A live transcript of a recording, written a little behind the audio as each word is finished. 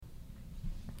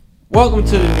Welcome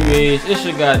to the New Age. It's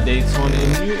your guy Daytona.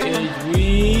 In New Age,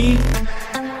 we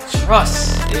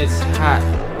trust. It's Hot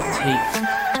Take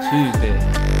Tuesday,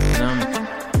 and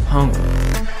I'm hungry.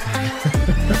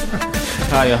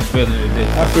 How y'all feeling today?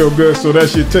 I feel good, so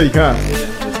that's your take, huh? Yeah,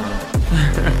 just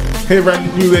hungry. Here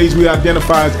at New Age, we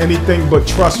identify as anything but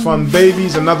trust fund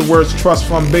babies. In other words, trust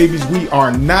fund babies we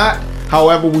are not.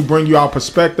 However, we bring you our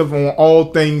perspective on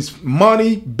all things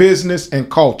money, business, and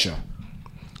culture.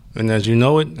 And as you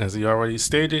know it, as he already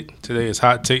stated, today is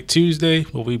Hot Take Tuesday,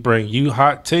 where we bring you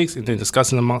hot takes and then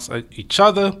discussing amongst each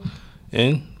other.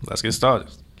 And let's get started.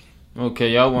 Okay,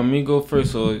 y'all want me to go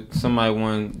first, or somebody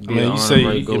want to be on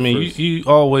right, go first? You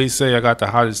always say I got the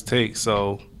hottest take,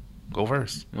 so go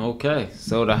first. Okay,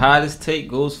 so the hottest take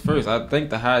goes first. I think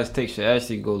the hottest take should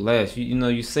actually go last.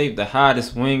 You save the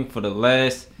hottest wing for the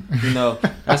last.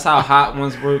 That's how hot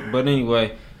ones work. But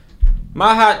anyway,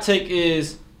 my hot take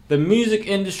is the music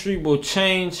industry will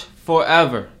change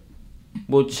forever.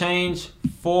 Will change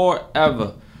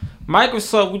forever.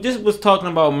 Microsoft, we just was talking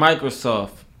about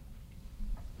Microsoft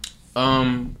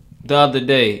the other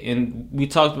day, and we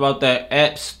talked about that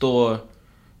app store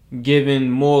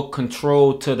giving more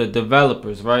control to the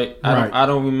developers, right? I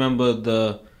don't remember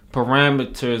the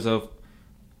parameters of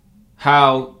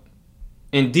how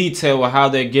in detail how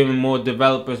they're giving more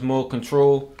developers more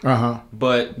control.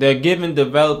 But they're giving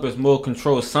developers more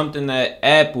control, something that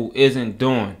Apple isn't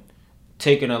doing,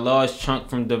 taking a large chunk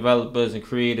from developers and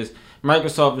creators.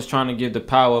 Microsoft is trying to give the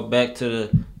power back to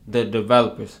the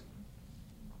developers.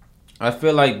 I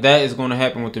feel like that is going to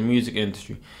happen with the music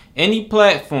industry. Any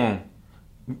platform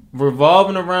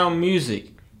revolving around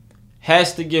music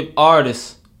has to give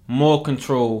artists more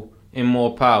control and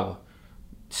more power.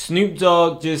 Snoop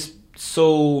Dogg just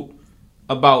sold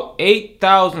about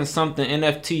 8,000 something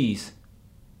NFTs.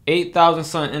 8,000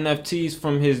 something NFTs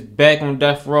from his Back on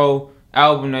Death Row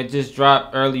album that just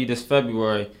dropped early this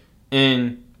February.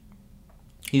 And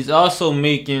he's also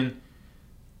making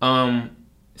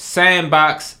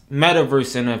Sandbox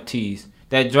Metaverse NFTs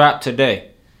that dropped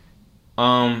today.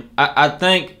 I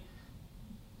think,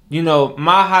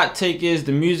 my hot take is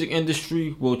the music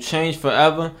industry will change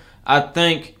forever. I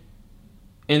think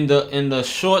in the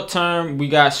short term, we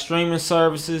got streaming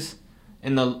services.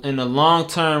 In the long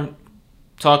term,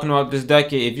 talking about this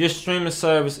decade, if your streaming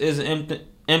service isn't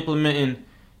implementing,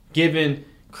 giving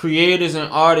creators and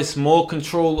artists more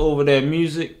control over their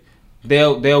music,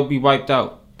 they'll be wiped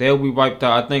out. They'll be wiped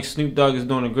out. I think Snoop Dogg is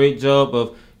doing a great job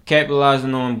of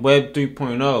capitalizing on Web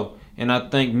 3.0, and I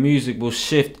think music will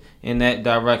shift in that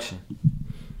direction.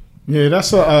 Yeah,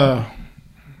 that's a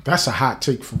hot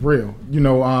take for real.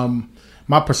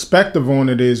 My perspective on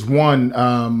it is one.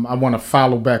 I want to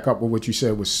follow back up with what you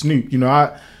said with Snoop.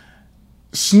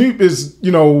 Snoop is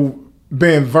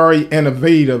being very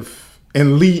innovative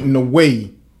and leading the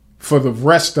way for the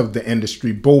rest of the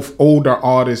industry, both older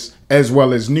artists as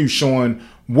well as new, showing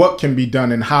what can be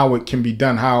done and how it can be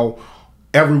done, how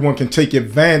everyone can take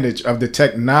advantage of the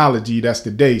technology that's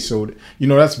today. So,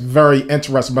 that's very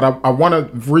interesting. But I want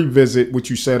to revisit what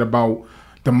you said about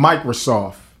the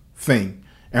Microsoft thing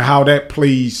and how that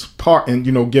plays part in,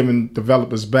 giving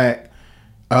developers back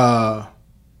the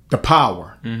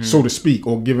power, so to speak,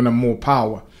 or giving them more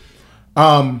power.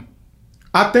 I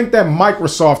think that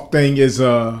Microsoft thing is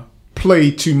a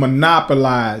play to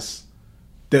monopolize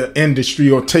the industry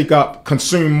or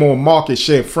consume more market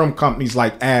share from companies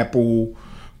like Apple,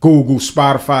 Google,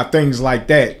 Spotify, things like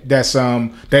that.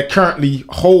 That currently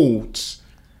holds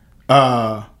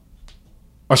a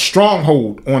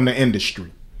stronghold on the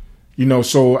industry.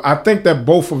 So I think that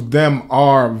both of them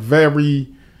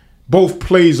both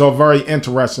plays are very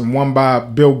interesting. One by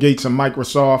Bill Gates and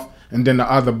Microsoft, and then the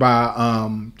other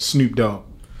by Snoop Dogg.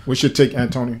 What's your take,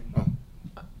 Antonio? Oh.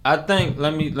 I think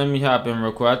let me hop in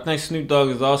real quick. I think Snoop Dogg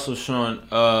is also showing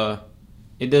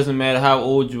it doesn't matter how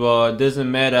old you are, it doesn't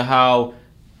matter how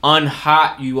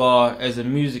unhot you are as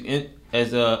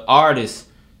a artist,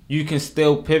 you can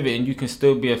still pivot and you can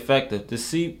still be effective. To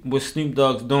see what Snoop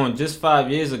Dogg's doing, just 5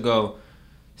 years ago,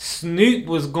 Snoop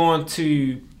was going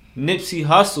to Nipsey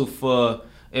Hussle for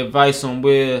advice on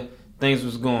where things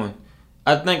was going.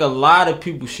 I think a lot of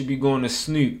people should be going to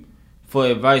Snoop for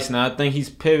advice now. I think he's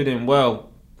pivoting well.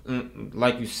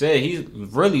 Like you said, he's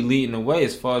really leading the way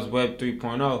as far as Web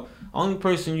 3.0. Only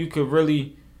person you could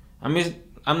really, I'm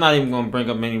not even going to bring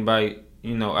up anybody,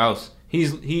 else.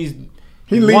 He's leading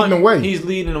the way. He's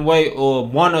leading the way, or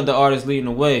one of the artists leading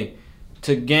the way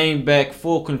to gain back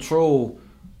full control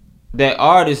that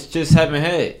artists just haven't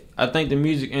had. I think the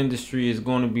music industry is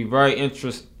going to be very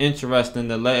interesting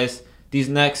these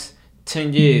next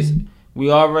 10 years. We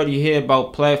already hear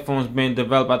about platforms being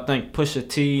developed. I think Pusha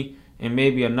T and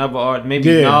maybe another art,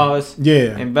 maybe Nas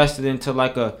Yeah. invested into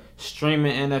like a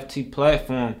streaming NFT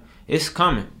platform. It's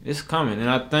coming. It's coming. And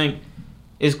I think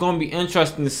it's going to be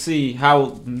interesting to see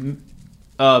how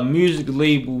music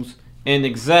labels and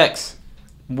execs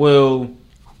will...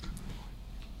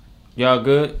 Y'all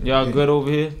good? Y'all good over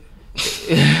here?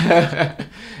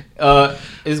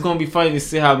 It's going to be funny to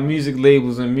see how music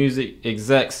labels and music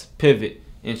execs pivot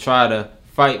and try to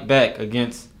fight back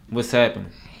against what's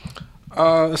happening.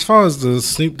 As far as the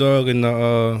Snoop Dogg and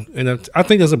the I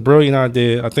think that's a brilliant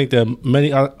idea. I think that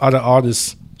many other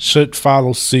artists should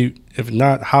follow suit. If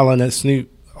not, hollering at Snoop.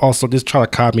 Also, just try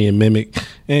to copy and mimic,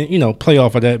 and play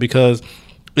off of that, because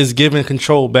it's giving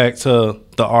control back to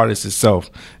the artist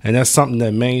itself, and that's something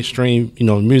that mainstream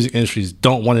music industries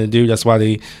don't want to do. That's why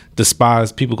they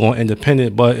despise people going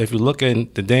independent. But if you look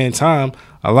at the day and time,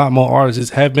 a lot more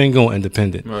artists have been going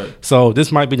independent. Right. So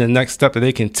this might be the next step that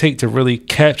they can take to really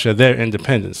capture their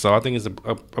independence. So I think it's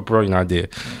a brilliant idea.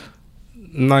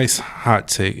 Nice hot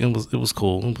take. It was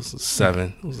cool. It was a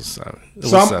 7. It was a 7. It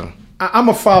was a 7. I'm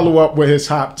gonna follow up with his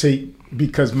hot take,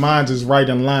 because mine is right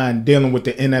in line dealing with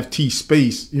the NFT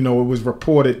space. It was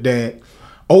reported that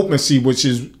OpenSea, which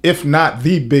is, if not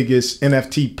the biggest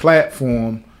NFT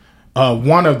platform,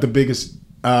 one of the biggest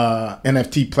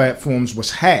NFT platforms,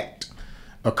 was hacked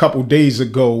a couple days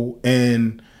ago,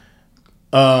 and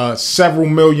several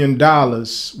 $1 million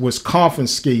was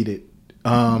confiscated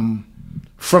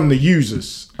from the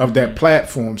users of that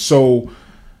platform. So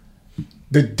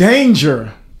the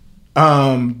danger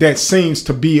that seems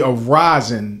to be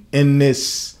arising in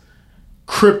this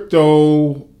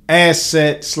crypto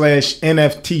asset /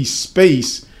 NFT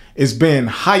space is being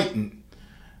heightened.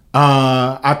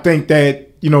 I think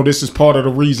that, this is part of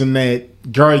the reason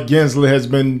that Gary Gensler has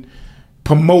been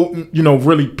promoting,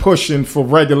 really pushing for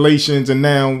regulations. And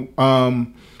now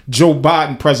President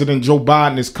Joe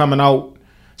Biden is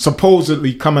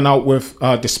supposedly coming out with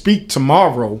to speak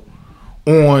tomorrow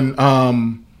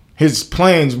on his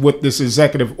plans with this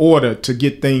executive order to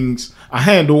get things a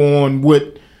handle on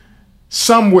what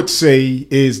some would say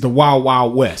is the Wild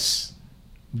Wild West.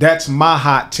 That's my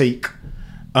hot take.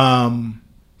 The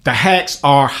hacks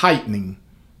are heightening.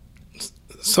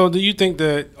 So do you think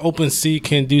that OpenSea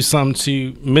can do something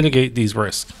to mitigate these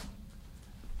risks?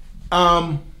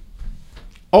 OpenSea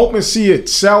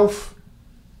itself,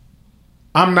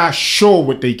 I'm not sure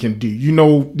what they can do.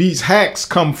 These hacks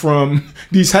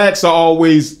are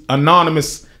always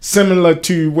anonymous, similar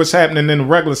to what's happening in the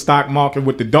regular stock market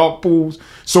with the dark pools.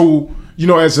 So,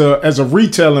 as a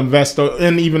retail investor,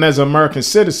 and even as an American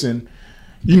citizen,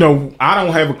 I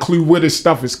don't have a clue where this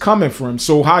stuff is coming from.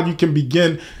 So how you can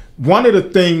begin, one of the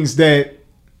things that,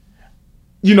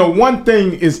 one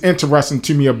thing is interesting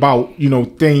to me about,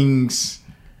 things,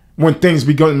 when things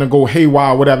begin to go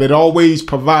haywire, whatever, it always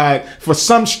provides, for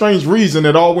some strange reason,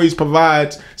 it always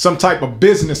provides some type of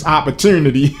business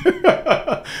opportunity,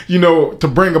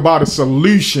 to bring about a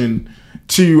solution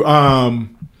to,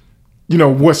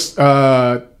 what's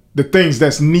the things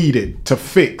that's needed to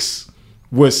fix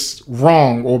what's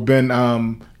wrong or been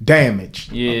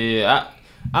damaged. Yeah,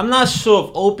 I'm not sure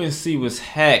if OpenSea was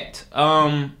hacked.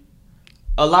 A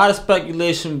lot of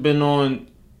speculation been on.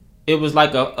 It was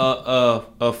like a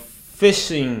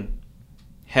phishing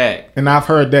hack, and I've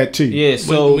heard that too. Yeah,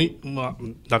 so not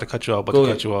to cut you off, but to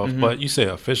cut you off. Mm-hmm. But you say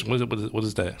a phishing. What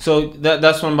is that? So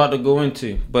that's what I'm about to go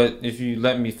into. But if you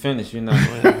let me finish, you're not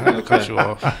going to cut you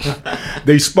off.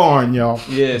 They sparring, y'all.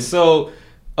 Yeah. So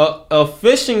a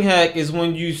phishing hack is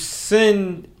when you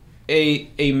send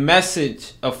a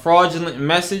message, a fraudulent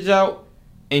message out,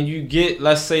 and you get,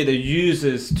 let's say, the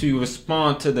users to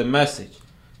respond to the message.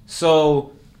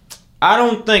 So I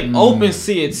don't think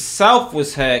OpenSea itself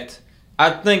was hacked. I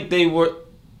think they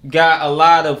got a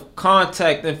lot of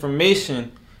contact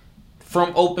information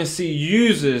from OpenSea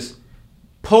users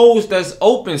posed as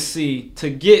OpenSea to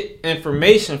get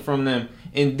information from them,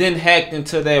 and then hacked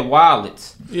into their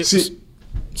wallets.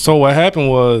 So what happened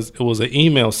was, it was an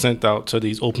email sent out to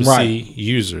these OpenSea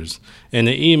users, and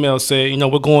the email said,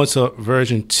 we're going to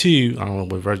version 2. I don't know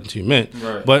what version 2 meant,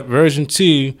 but version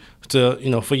 2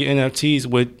 to, for your NFTs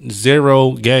with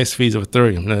 0 gas fees of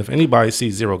Ethereum. Now, if anybody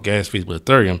sees 0 gas fees with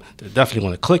Ethereum, they definitely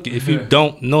want to click it. If you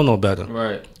don't know no better,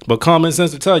 right? But common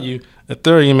sense to tell you,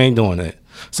 Ethereum ain't doing that.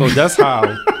 So that's how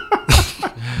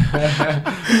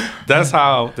that's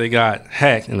how they got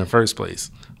hacked in the first place.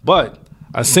 But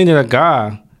I seen that a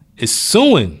guy is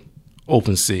suing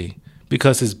OpenSea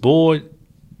because his board,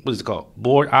 what is it called?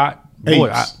 Board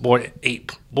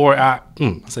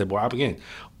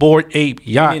Ape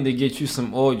yacht. You need to get you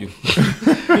some oil.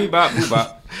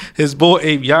 Bebop. his Bored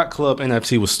Ape Yacht Club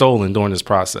NFT was stolen during this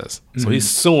process. So he's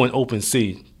suing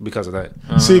OpenSea because of that.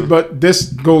 See, but this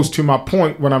goes to my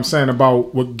point, what I'm saying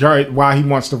about what Garrett, why he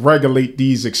wants to regulate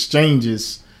these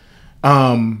exchanges,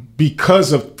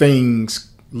 because of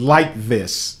things like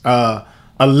this.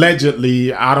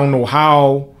 Allegedly, I don't know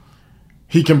how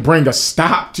he can bring a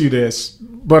stop to this,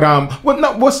 but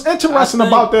what's interesting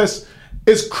about this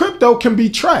is crypto can be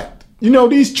tracked. You know,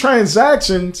 these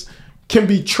transactions can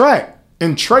be tracked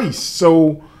and traced.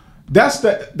 So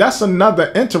that's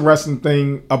another interesting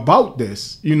thing about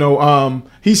this. You know,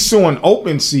 he's suing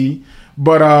OpenSea,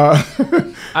 but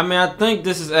I mean, I think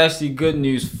this is actually good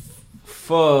news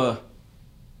for.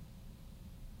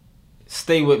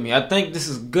 Stay with me. I think this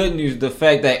is good news. The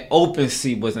fact that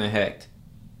OpenSea wasn't hacked.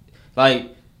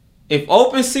 Like, if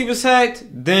OpenSea was hacked,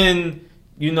 then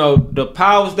you know the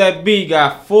powers that be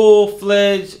got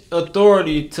full-fledged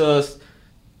authority to,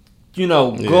 you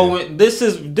know, go in.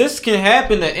 This can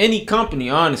happen to any company,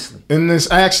 honestly. And it's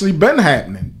actually been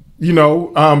happening. You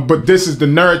know, but this is the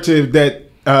narrative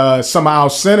that some of our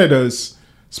senators,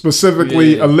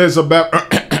 specifically Elizabeth.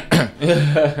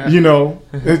 You know,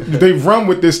 they run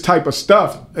with this type of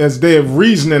stuff as their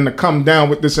reasoning to come down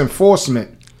with this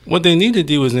enforcement. What they need to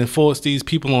do is enforce these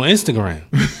people on Instagram.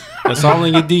 That's all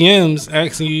in your DMs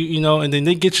asking you, you know, and then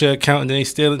they get your account and then they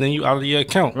steal it, and then you out of your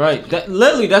account. Right.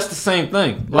 Literally, that's the same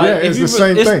thing. Like, yeah, it's the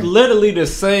same thing. It's literally the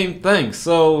same thing.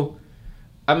 So,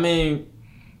 I mean,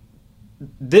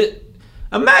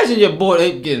 imagine your Bored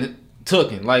Ape getting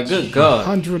tooken. Like, good God.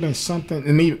 100 and something,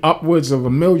 and even upwards of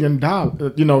 $1 million.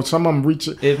 You know, some of them reach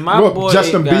it. If my boy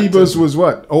Justin Bieber's was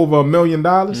what, over $1 million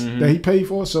that he paid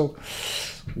for? So,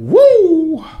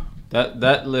 woo!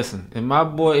 Listen, if my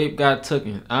boy Ape got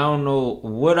tooken, I don't know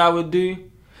what I would do,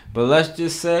 but let's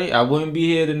just say I wouldn't be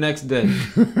here the next day.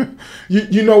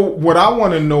 You know, what I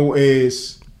want to know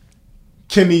is,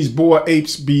 can these Bored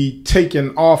Apes be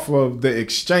taken off of the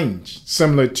exchange?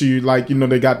 Similar to, like, you know,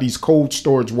 they got these cold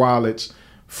storage wallets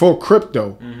for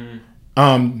crypto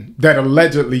that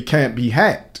allegedly can't be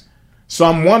hacked. So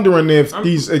I'm wondering if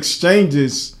these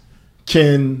exchanges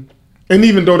can, and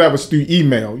even though that was through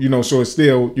email, you know, so it's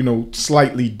still, you know,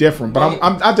 slightly different. But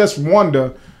I just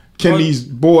wonder, can these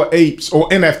Bored Apes, or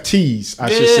NFTs, I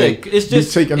should say, be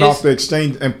taken off the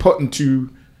exchange and put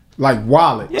into, like,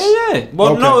 wallets? Yeah.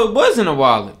 Well, no, it wasn't a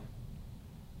wallet.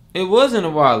 It wasn't a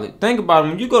wallet. Think about it.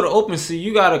 When you go to OpenSea,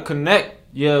 you got to connect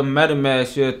your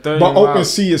MetaMask, your Ethereum. But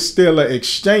OpenSea is still an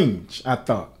exchange, I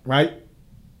thought, right?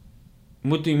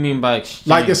 What do you mean by exchange?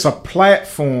 Like, it's a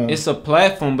platform. It's a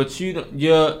platform, but once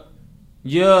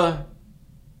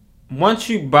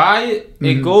you buy it,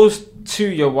 it goes to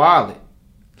your wallet.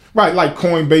 Right, like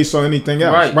Coinbase or anything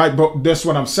else. Right, but that's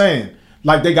what I'm saying.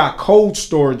 Like, they got cold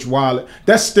storage wallet.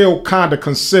 That's still kind of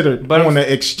considered on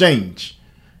the exchange,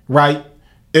 right?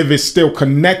 If it's still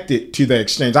connected to the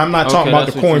exchange. I'm not talking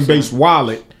about the Coinbase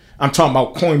wallet. I'm talking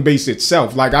about Coinbase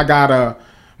itself. Like,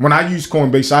 when I use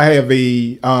Coinbase, I have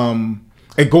it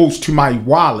goes to my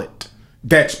wallet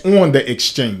that's on the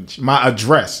exchange, my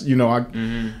address, you know.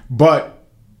 But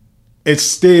it's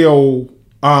still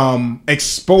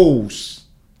exposed,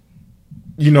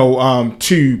 you know,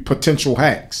 to potential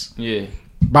hacks. Yeah.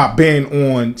 By being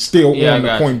on the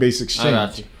Coinbase exchange. I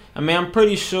got you. I mean, I'm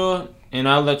pretty sure, and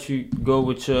I'll let you go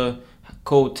with your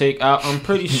cold take. I'm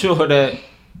pretty sure that,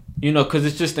 you know, because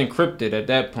it's just encrypted at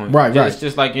that point. Right. It's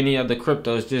just like any other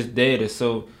crypto. It's just data.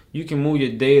 So you can move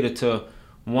your data to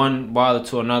one wallet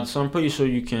to another. So I'm pretty sure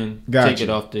you can take it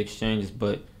off the exchanges.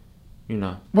 But, you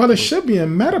know. Well, it should be in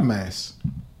MetaMask.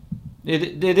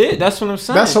 It is. That's what I'm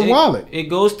saying. That's a wallet. It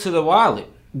goes to the wallet.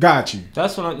 Got you.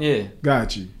 That's what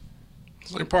Got you.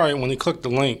 So they probably, when they click the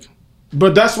link.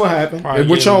 But that's what happened. And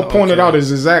what y'all pointed out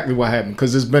is exactly what happened,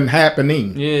 because it's been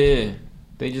happening. Yeah.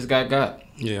 They just got.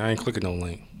 Yeah, I ain't clicking no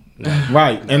link. No.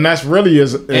 Right. And that's really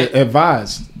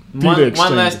advised.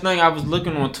 One last thing, I was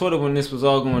looking on Twitter when this was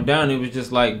all going down. It was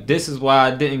just like,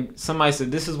 somebody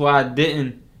said, this is why I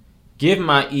didn't give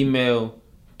my email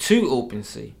to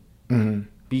OpenSea.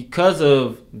 Because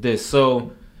of this.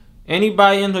 So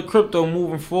anybody into crypto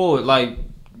moving forward, like,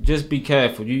 just be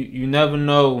careful. You never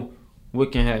know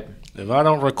what can happen. If I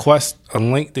don't request a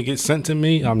link to get sent to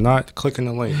me, I'm not clicking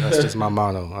the link. That's just my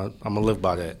motto. I'm gonna live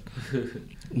by that.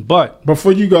 But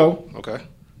before you go, okay,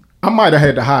 I might have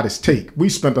had the hottest take. We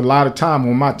spent a lot of time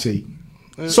on my take.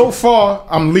 So far,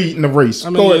 I'm leading the race.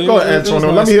 Go ahead,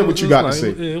 Antonio. Let me hear what you got to say.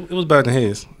 It was better than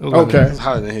his. It was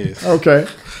hotter than his. Okay.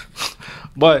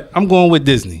 But I'm going with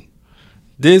Disney.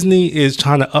 Disney is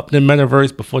trying to up the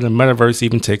metaverse before the metaverse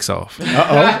even takes off. They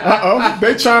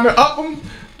trying to up them?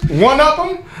 One up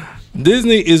them?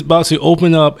 Disney is about to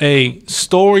open up a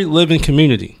story living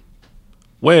community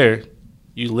where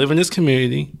you live in this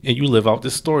community and you live out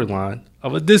this storyline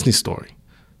of a Disney story.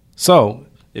 So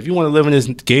if you want to live in this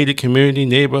gated community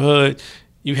neighborhood,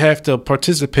 you have to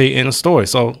participate in a story.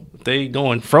 So if they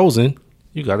doing Frozen,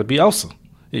 you got to be Elsa.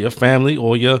 Your family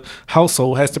or your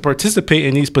household has to participate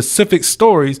in these specific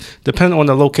stories depending on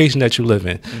the location that you live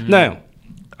in. Mm-hmm. Now,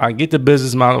 I get the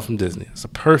business model from Disney. It's a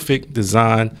perfect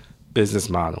design business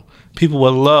model. People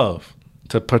would love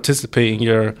to participate in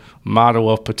your model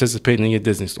of participating in your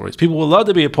Disney stories. People would love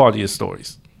to be a part of your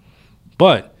stories.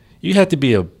 But you have to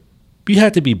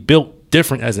be built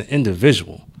different as an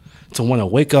individual to want to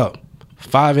wake up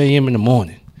 5 a.m. in the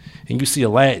morning and you see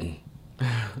Aladdin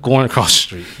going across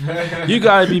the street. You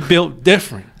got to be built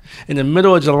different. In the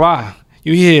middle of July,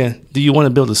 you hear, do you want to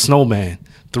build a snowman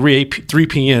 3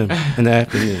 p.m. in the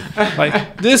afternoon?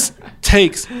 Like, this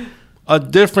takes a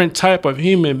different type of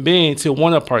human being to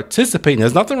want to participate. And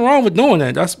there's nothing wrong with doing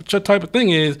that. That's what your type of thing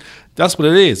is. That's what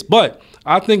it is. But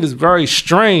I think it's very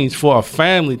strange for a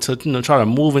family to try to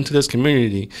move into this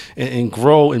community and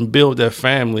grow and build their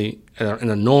family in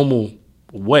a normal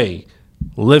way,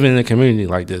 living in a community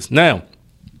like this. Now,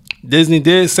 Disney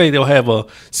did say they'll have a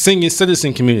senior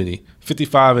citizen community,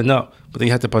 55 and up, but they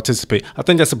have to participate. I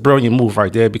think that's a brilliant move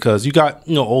right there because you got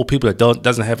old people that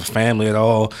doesn't have a family at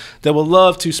all that would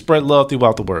love to spread love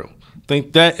throughout the world. I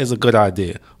think that is a good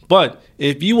idea. But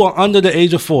if you are under the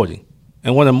age of 40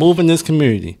 and want to move in this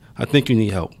community, I think you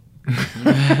need help.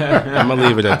 I'm going to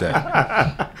leave it at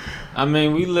that. I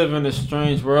mean, we live in a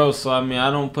strange world, so I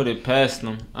don't put it past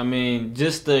them. I mean,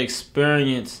 just the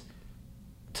experience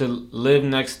to live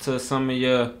next to some of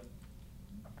your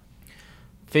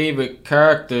favorite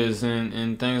characters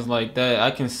and things like that,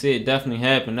 I can see it definitely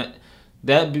happen.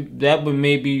 That would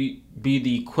maybe be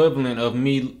the equivalent of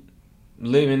me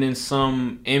living in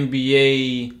some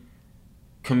NBA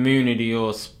community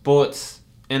or sports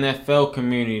NFL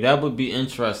community. That would be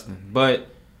interesting, but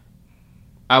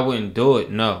I wouldn't do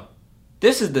it. No.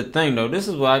 This is the thing, though. This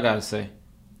is what I gotta say.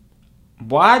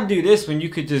 Why do this when you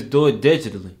could just do it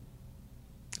digitally?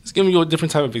 It's giving you a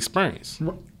different type of experience,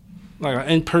 like an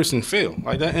in-person feel.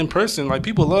 Like that in-person, like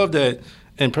people love that.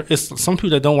 And it's some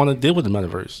people that don't want to deal with the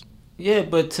metaverse. Yeah,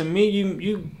 but to me,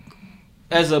 you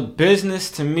as a business,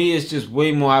 to me, it's just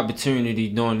way more opportunity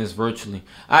doing this virtually.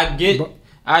 I get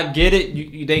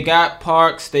it. They got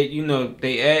parks. They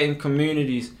add in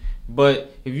communities.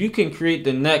 But if you can create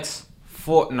the next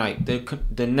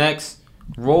Fortnite, the next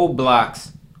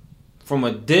Roblox from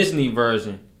a Disney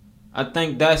version, I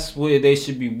think that's where they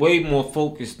should be way more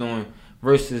focused on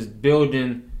versus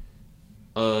building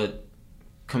a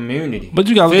community. But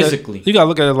you gotta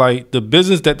look at it like the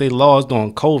business that they lost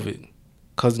during COVID,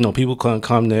 because people couldn't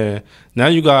come there. Now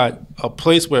you got a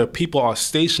place where people are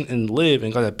stationed and live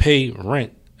and gotta pay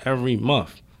rent every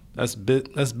month. That's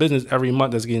business every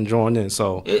month that's getting drawn in.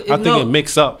 So I think it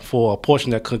makes up for a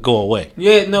portion that could go away.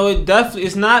 Yeah, no,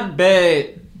 it's not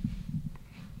bad.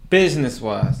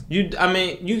 Business-wise, you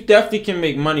definitely can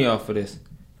make money off of this.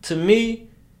 To me,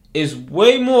 it's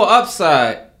way more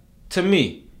upside. To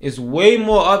me, it's way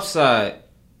more upside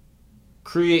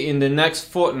creating the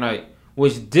next Fortnite,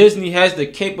 which Disney has the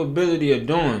capability of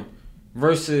doing,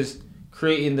 versus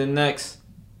creating the next.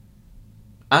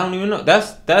 I don't even know.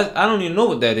 I don't even know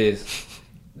what that is.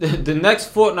 The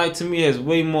next Fortnite to me has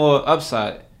way more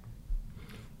upside.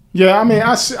 Yeah,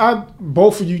 I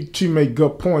both of you two make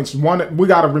good points. One, we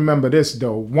got to remember this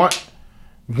though. One,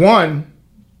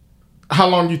 how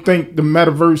long you think the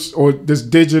metaverse or this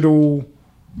digital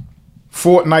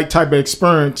Fortnite type of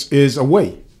experience is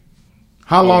away?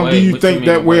 How long do you think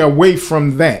that we're away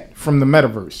from that, from the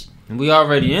metaverse? And we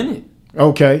already in it.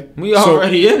 Okay, we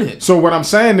already in it. So what I'm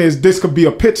saying is this could be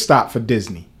a pit stop for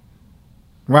Disney,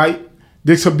 right?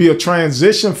 This could be a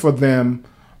transition for them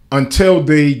until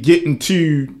they get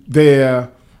into their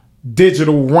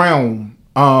digital realm,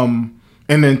 and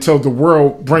until the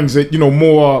world brings it,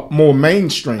 more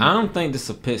mainstream. I don't think this is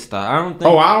a pit stop.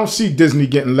 I don't see Disney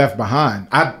getting left behind.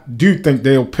 I do think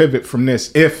they'll pivot from this.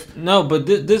 This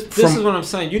is what I'm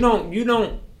saying. You don't.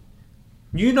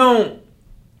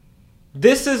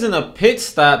 This isn't a pit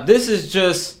stop. This is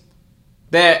just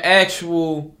their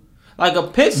actual. Like a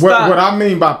pit stop. What I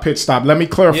mean by pit stop, let me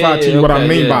clarify to you what I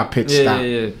mean by pit stop.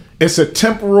 It's a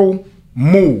temporal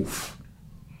move.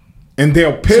 And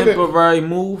they'll pivot. Temporary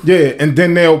move? Yeah, and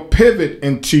then they'll pivot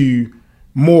into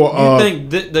more You think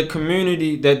the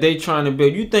community that they trying to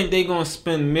build, you think they're going to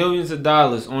spend millions of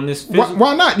dollars on this physical?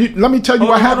 Why not? Let me tell you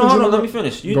what happens. Hold on, let me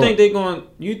finish. You think they're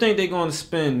going to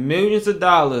spend millions of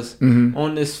dollars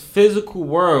on this physical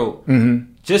world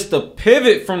just to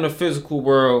pivot from the physical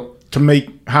world to make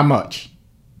how much?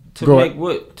 To make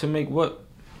what? To make what?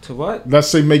 To what? Let's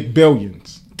say make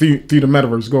billions through the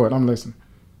metaverse. Go ahead, I'm listening.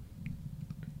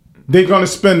 They're gonna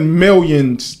spend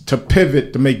millions to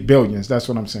pivot to make billions. That's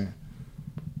what I'm saying.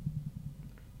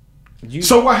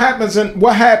 So what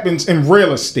happens in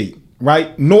real estate,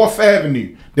 right? North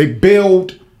Avenue, they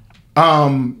build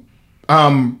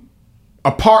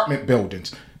apartment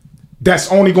buildings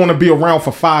that's only going to be around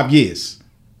for 5 years,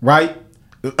 right?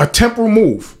 A temporal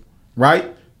move,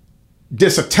 right?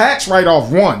 This a tax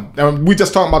write-off one. We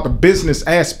just talking about the business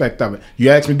aspect of it.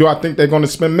 You ask me, do I think they're going to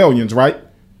spend millions, right?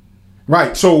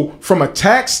 Right. So from a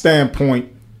tax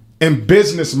standpoint and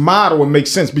business model, it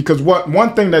makes sense because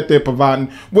one thing that they're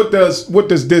providing, what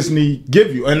does Disney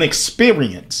give you? An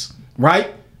experience,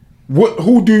 right?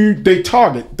 Who do they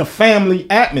target? The family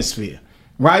atmosphere,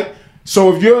 right?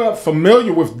 So if you're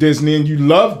familiar with Disney and you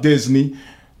love Disney,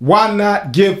 why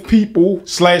not give people /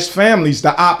 families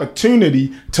the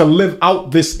opportunity to live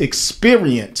out this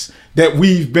experience that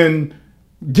we've been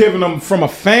giving them from a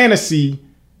fantasy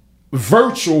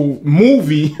virtual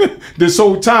movie this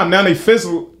whole time? Now they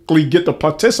physically get to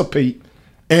participate,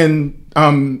 and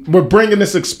we're bringing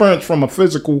this experience from a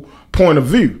physical point of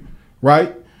view,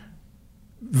 right?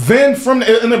 Then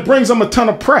and it brings them a ton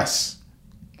of press,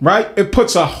 right? It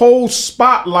puts a whole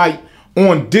spotlight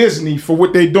on Disney for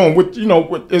what they're doing,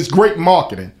 with it's great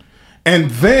marketing. And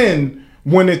then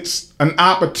when it's an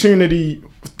opportunity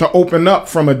to open up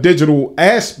from a digital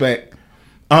aspect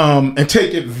and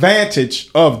take advantage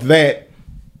of that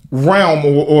realm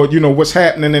or what's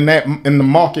happening in the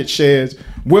market shares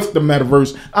with the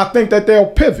metaverse, I think that they'll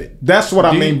pivot. That's what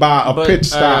I mean by a pit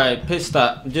stop. All right, pit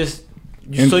stop.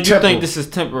 So you think this is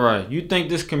temporary? You think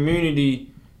this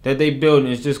community that they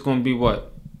building is just going to be what?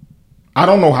 I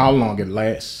don't know how long it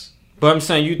lasts. But I'm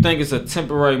saying you think it's a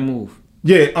temporary move.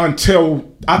 Yeah,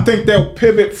 until I think they'll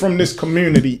pivot from this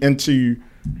community into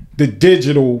the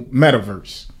digital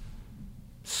metaverse.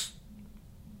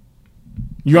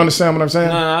 You understand what I'm saying?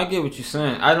 No, I get what you're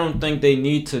saying. I don't think they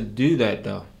need to do that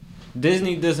though.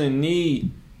 Disney doesn't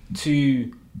need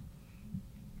to.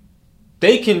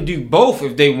 They can do both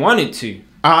if they wanted to.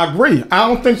 I agree. I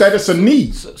don't think that it's a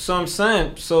need. So I'm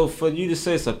saying, so for you to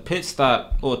say it's a pit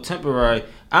stop or temporary,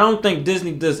 I don't think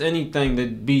Disney does anything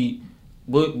that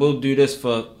we'll do this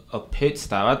for a pit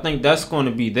stop. I think that's going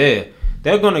to be there.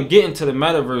 They're going to get into the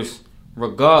metaverse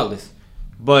regardless,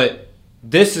 but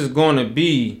this is going to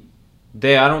be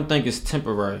there. I don't think it's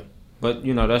temporary, but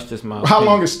that's just my opinion. How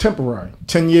long is temporary?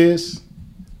 10 years?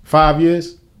 5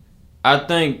 years? I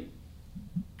think.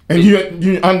 And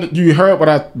you heard what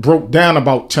I broke down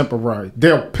about temporary.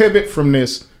 They'll pivot from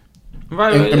this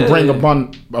and bring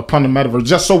upon the metaverse,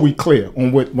 just so we clear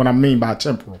on what I mean by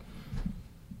temporal.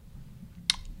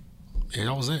 Yeah,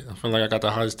 that was it. I feel like I got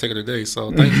the hottest take of the day,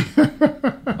 so thank you.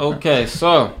 Okay,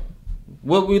 so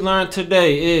what we learned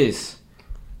today is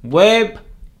Web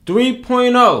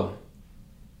 3.0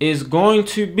 is going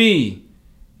to be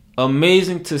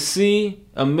amazing to see,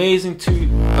 amazing to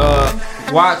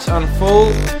watch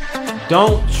unfold.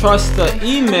 Don't trust the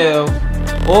email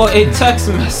or a text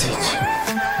message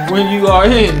when you are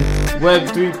in Web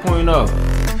 3.0.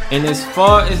 And as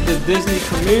far as the Disney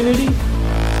community,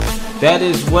 that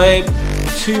is Web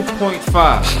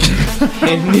 2.5.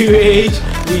 In New Age,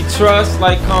 we trust,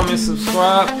 like, comment,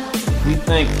 subscribe. We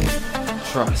thank you.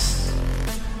 Trust.